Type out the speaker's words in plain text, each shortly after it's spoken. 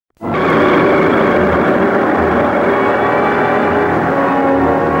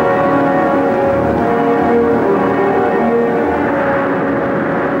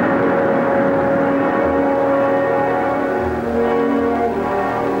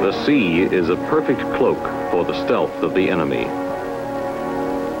The sea is a perfect cloak for the stealth of the enemy.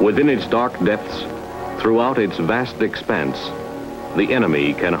 Within its dark depths, throughout its vast expanse, the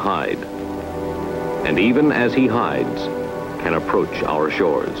enemy can hide. And even as he hides, can approach our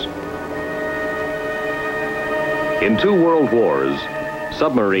shores. In 2 world wars,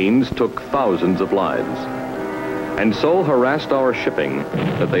 submarines took thousands of lives, and so harassed our shipping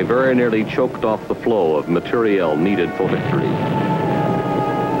that they very nearly choked off the flow of materiel needed for victory.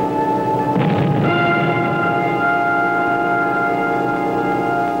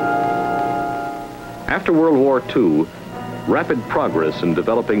 After World War II, rapid progress in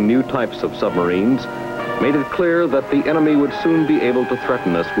developing new types of submarines made it clear that the enemy would soon be able to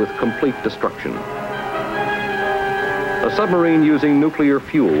threaten us with complete destruction. A submarine using nuclear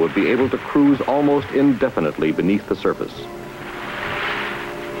fuel would be able to cruise almost indefinitely beneath the surface.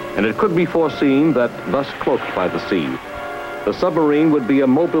 And it could be foreseen that, thus cloaked by the sea, the submarine would be a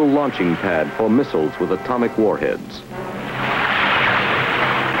mobile launching pad for missiles with atomic warheads.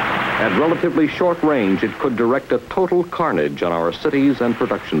 At relatively short range, it could direct a total carnage on our cities and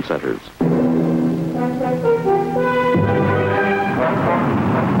production centers.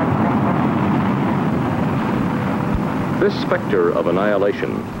 This specter of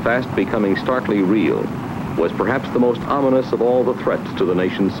annihilation, fast becoming starkly real, was perhaps the most ominous of all the threats to the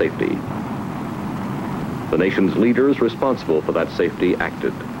nation's safety. The nation's leaders responsible for that safety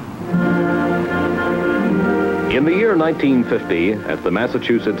acted. In the year 1950, at the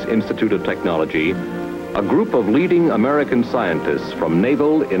Massachusetts Institute of Technology, a group of leading American scientists from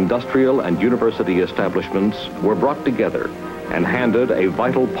naval, industrial, and university establishments were brought together and handed a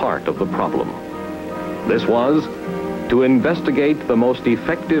vital part of the problem. This was to investigate the most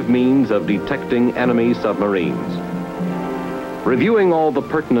effective means of detecting enemy submarines. Reviewing all the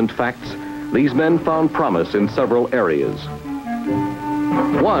pertinent facts, these men found promise in several areas.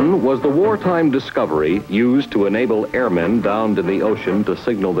 One was the wartime discovery used to enable airmen downed in the ocean to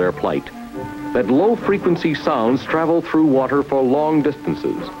signal their plight that low-frequency sounds travel through water for long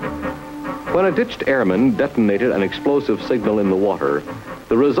distances. When a ditched airman detonated an explosive signal in the water,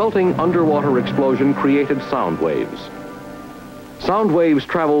 the resulting underwater explosion created sound waves. Sound waves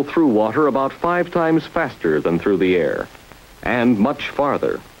travel through water about 5 times faster than through the air, and much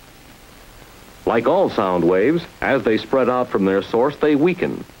farther. Like all sound waves, as they spread out from their source, they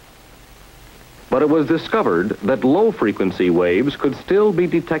weaken. But it was discovered that low-frequency waves could still be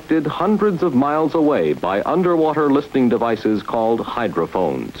detected hundreds of miles away by underwater listening devices called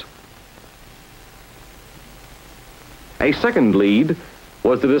hydrophones. A second lead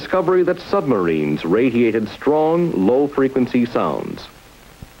was the discovery that submarines radiated strong, low-frequency sounds.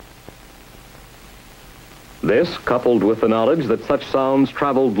 This, coupled with the knowledge that such sounds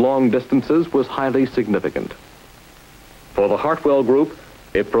traveled long distances, was highly significant. For the Hartwell Group,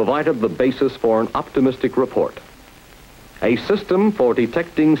 it provided the basis for an optimistic report. A system for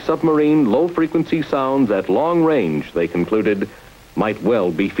detecting submarine low-frequency sounds at long range, they concluded, might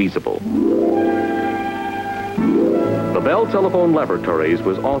well be feasible. The Bell Telephone Laboratories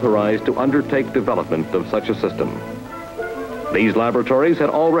was authorized to undertake development of such a system. These laboratories had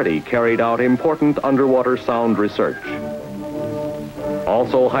already carried out important underwater sound research.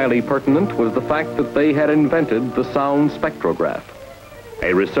 Also highly pertinent was the fact that they had invented the sound spectrograph,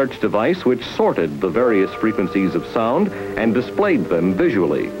 a research device which sorted the various frequencies of sound and displayed them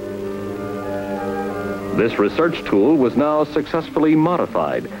visually. This research tool was now successfully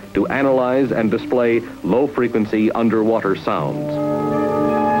modified to analyze and display low-frequency underwater sounds.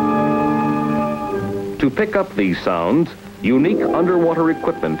 To pick up these sounds, unique underwater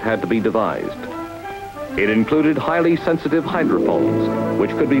equipment had to be devised. It included highly sensitive hydrophones,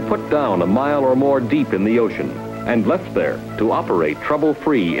 which could be put down a mile or more deep in the ocean and left there to operate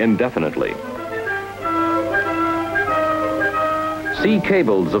trouble-free indefinitely. Sea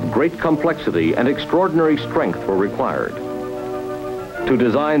cables of great complexity and extraordinary strength were required. To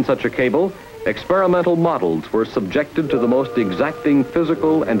design such a cable, experimental models were subjected to the most exacting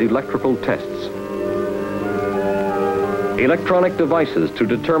physical and electrical tests. Electronic devices to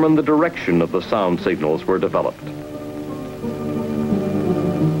determine the direction of the sound signals were developed.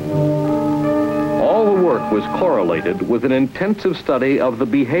 All the work was correlated with an intensive study of the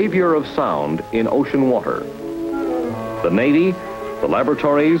behavior of sound in ocean water. The Navy, the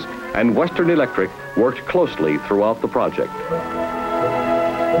laboratories, and Western Electric worked closely throughout the project.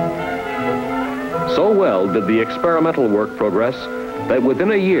 So well did the experimental work progress that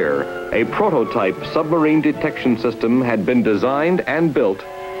within a year, a prototype submarine detection system had been designed and built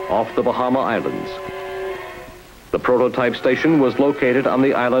off the Bahama Islands. The prototype station was located on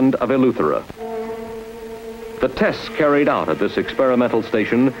the island of Eleuthera. The tests carried out at this experimental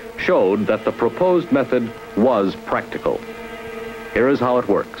station showed that the proposed method was practical. Here is how it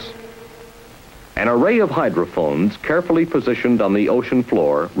works. An array of hydrophones carefully positioned on the ocean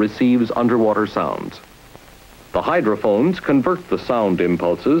floor receives underwater sounds. The hydrophones convert the sound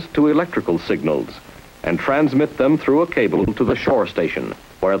impulses to electrical signals and transmit them through a cable to the shore station,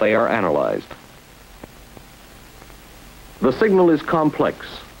 where they are analyzed. The signal is complex,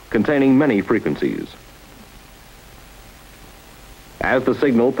 containing many frequencies. As the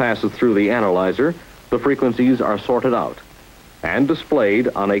signal passes through the analyzer, the frequencies are sorted out and displayed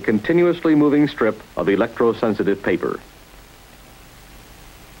on a continuously moving strip of electrosensitive paper.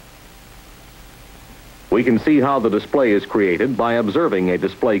 We can see how the display is created by observing a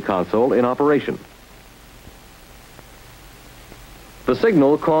display console in operation. The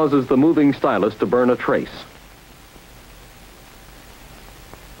signal causes the moving stylus to burn a trace.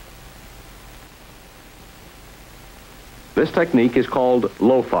 This technique is called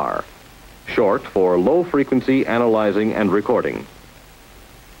LOFAR, short for Low Frequency Analyzing and Recording.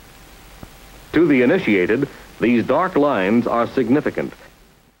 To the initiated, these dark lines are significant.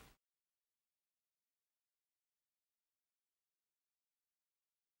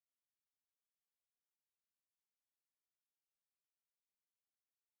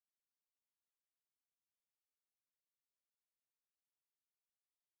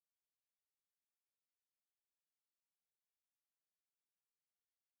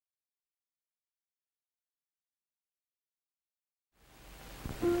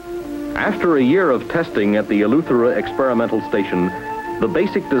 After a year of testing at the Eleuthera Experimental Station, the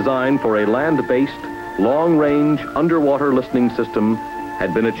basic design for a land-based, long-range underwater listening system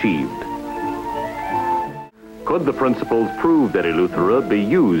had been achieved. Could the principles proved at Eleuthera be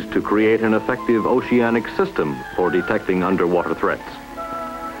used to create an effective oceanic system for detecting underwater threats?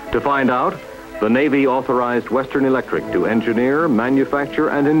 To find out, the Navy authorized Western Electric to engineer, manufacture,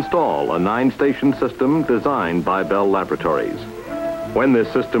 and install a 9-station system designed by Bell Laboratories. When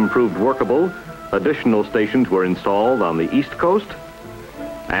this system proved workable, additional stations were installed on the East Coast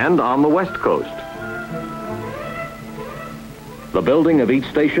and on the West Coast. The building of each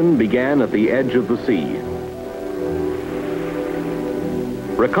station began at the edge of the sea.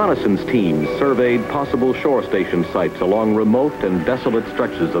 Reconnaissance teams surveyed possible shore station sites along remote and desolate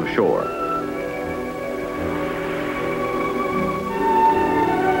stretches of shore.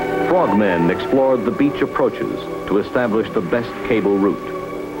 Frogmen explored the beach approaches to establish the best cable route.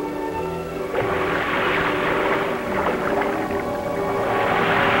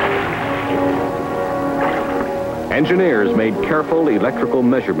 Engineers made careful electrical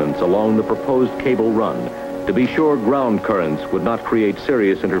measurements along the proposed cable run to be sure ground currents would not create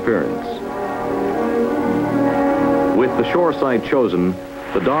serious interference. With the shore site chosen,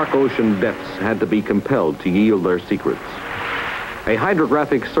 the dark ocean depths had to be compelled to yield their secrets. A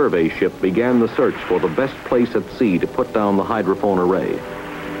hydrographic survey ship began the search for the best place at sea to put down the hydrophone array.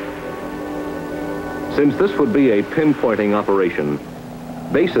 Since this would be a pinpointing operation,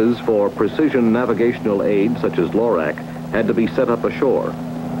 bases for precision navigational aids such as LORAC had to be set up ashore,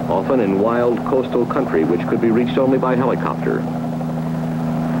 often in wild coastal country which could be reached only by helicopter.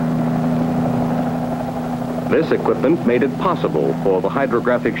 This equipment made it possible for the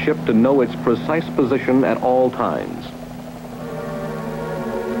hydrographic ship to know its precise position at all times.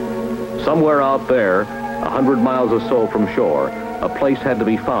 Somewhere out there, 100 miles or so from shore, a place had to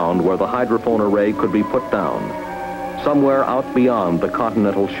be found where the hydrophone array could be put down. Somewhere out beyond the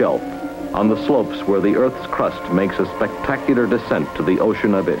continental shelf, on the slopes where the Earth's crust makes a spectacular descent to the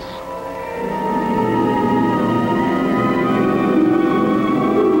ocean abyss.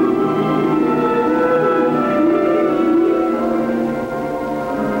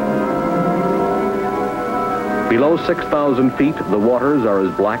 Below 6,000 feet, the waters are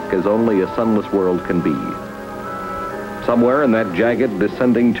as black as only a sunless world can be. Somewhere in that jagged,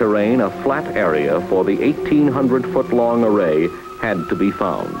 descending terrain, a flat area for the 1,800-foot-long array had to be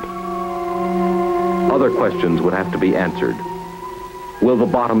found. Other questions would have to be answered. Will the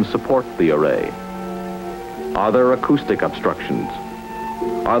bottom support the array? Are there acoustic obstructions?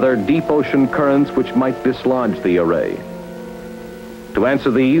 Are there deep ocean currents which might dislodge the array? To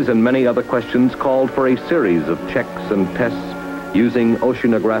answer these and many other questions called for a series of checks and tests using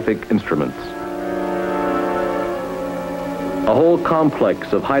oceanographic instruments. A whole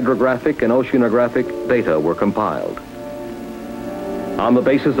complex of hydrographic and oceanographic data were compiled. On the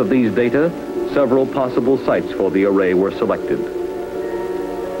basis of these data, several possible sites for the array were selected.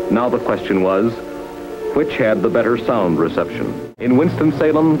 Now the question was, which had the better sound reception? In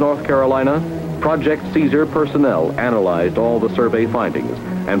Winston-Salem, North Carolina, Project Caesar personnel analyzed all the survey findings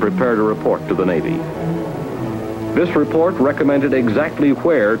and prepared a report to the Navy. This report recommended exactly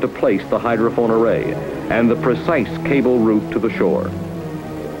where to place the hydrophone array and the precise cable route to the shore.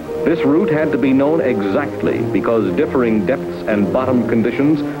 This route had to be known exactly because differing depths and bottom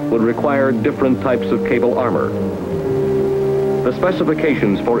conditions would require different types of cable armor. The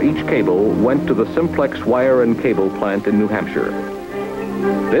specifications for each cable went to the Simplex wire and cable plant in New Hampshire.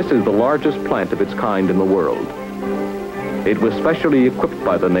 This is the largest plant of its kind in the world. It was specially equipped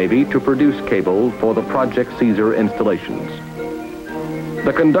by the Navy to produce cable for the Project Caesar installations.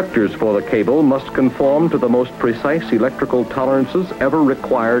 The conductors for the cable must conform to the most precise electrical tolerances ever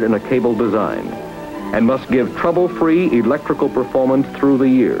required in a cable design and must give trouble-free electrical performance through the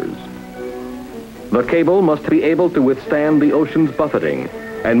years. The cable must be able to withstand the ocean's buffeting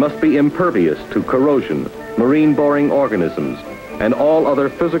and must be impervious to corrosion, marine-boring organisms, and all other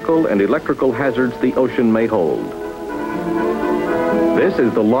physical and electrical hazards the ocean may hold. This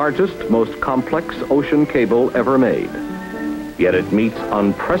is the largest, most complex ocean cable ever made, yet it meets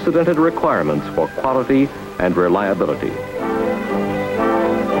unprecedented requirements for quality and reliability.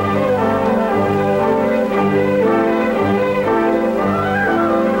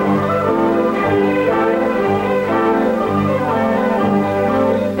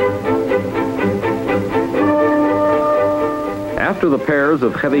 After the pairs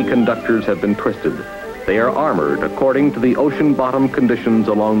of heavy conductors have been twisted, they are armored according to the ocean bottom conditions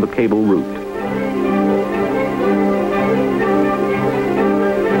along the cable route.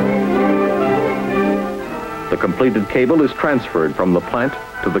 The completed cable is transferred from the plant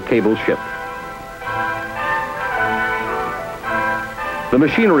to the cable ship. The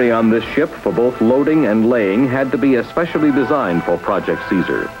machinery on this ship for both loading and laying had to be especially designed for Project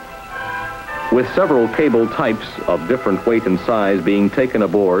Caesar. With several cable types of different weight and size being taken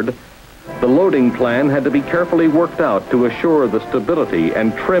aboard, the loading plan had to be carefully worked out to assure the stability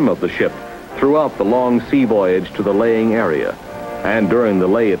and trim of the ship throughout the long sea voyage to the laying area and during the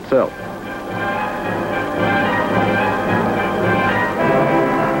lay itself.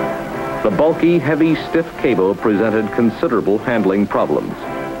 The bulky, heavy, stiff cable presented considerable handling problems.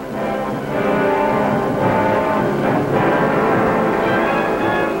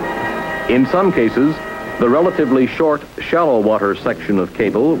 In some cases, the relatively short, shallow water section of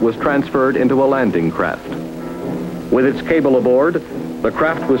cable was transferred into a landing craft. With its cable aboard, the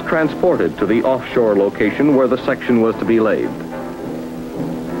craft was transported to the offshore location where the section was to be laid.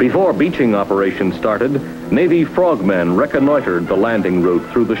 Before beaching operations started, Navy frogmen reconnoitered the landing route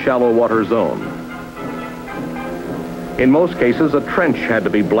through the shallow water zone. In most cases, a trench had to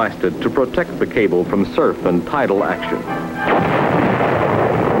be blasted to protect the cable from surf and tidal action.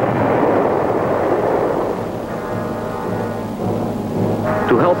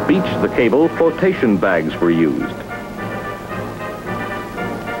 To help beach the cable, flotation bags were used.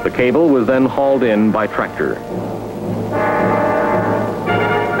 The cable was then hauled in by tractor.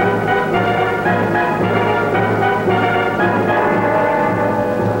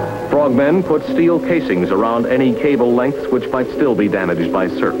 Frogmen put steel casings around any cable lengths which might still be damaged by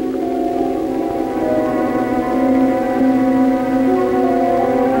surf.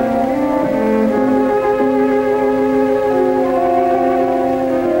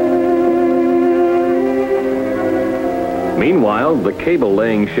 Meanwhile, the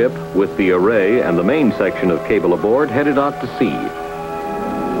cable-laying ship with the array and the main section of cable aboard headed out to sea.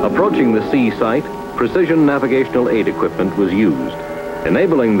 Approaching the sea site, precision navigational aid equipment was used,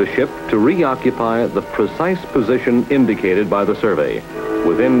 enabling the ship to reoccupy the precise position indicated by the survey,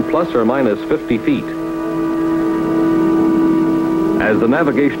 within plus or minus 50 feet. As the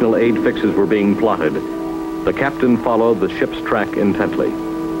navigational aid fixes were being plotted, the captain followed the ship's track intently.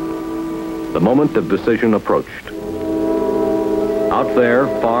 The moment of decision approached. Out there,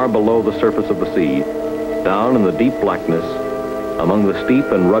 far below the surface of the sea, down in the deep blackness, among the steep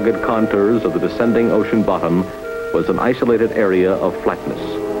and rugged contours of the descending ocean bottom, was an isolated area of flatness.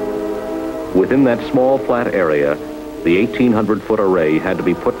 Within that small flat area, the 1,800-foot array had to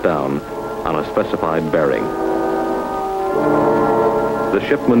be put down on a specified bearing. The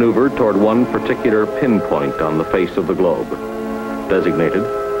ship maneuvered toward one particular pinpoint on the face of the globe, designated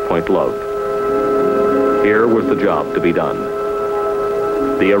Point Love. Here was the job to be done.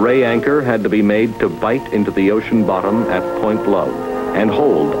 The array anchor had to be made to bite into the ocean bottom at Point Love and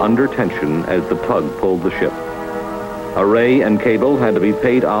hold under tension as the tug pulled the ship. Array and cable had to be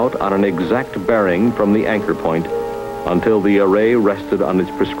paid out on an exact bearing from the anchor point until the array rested on its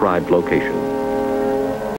prescribed location.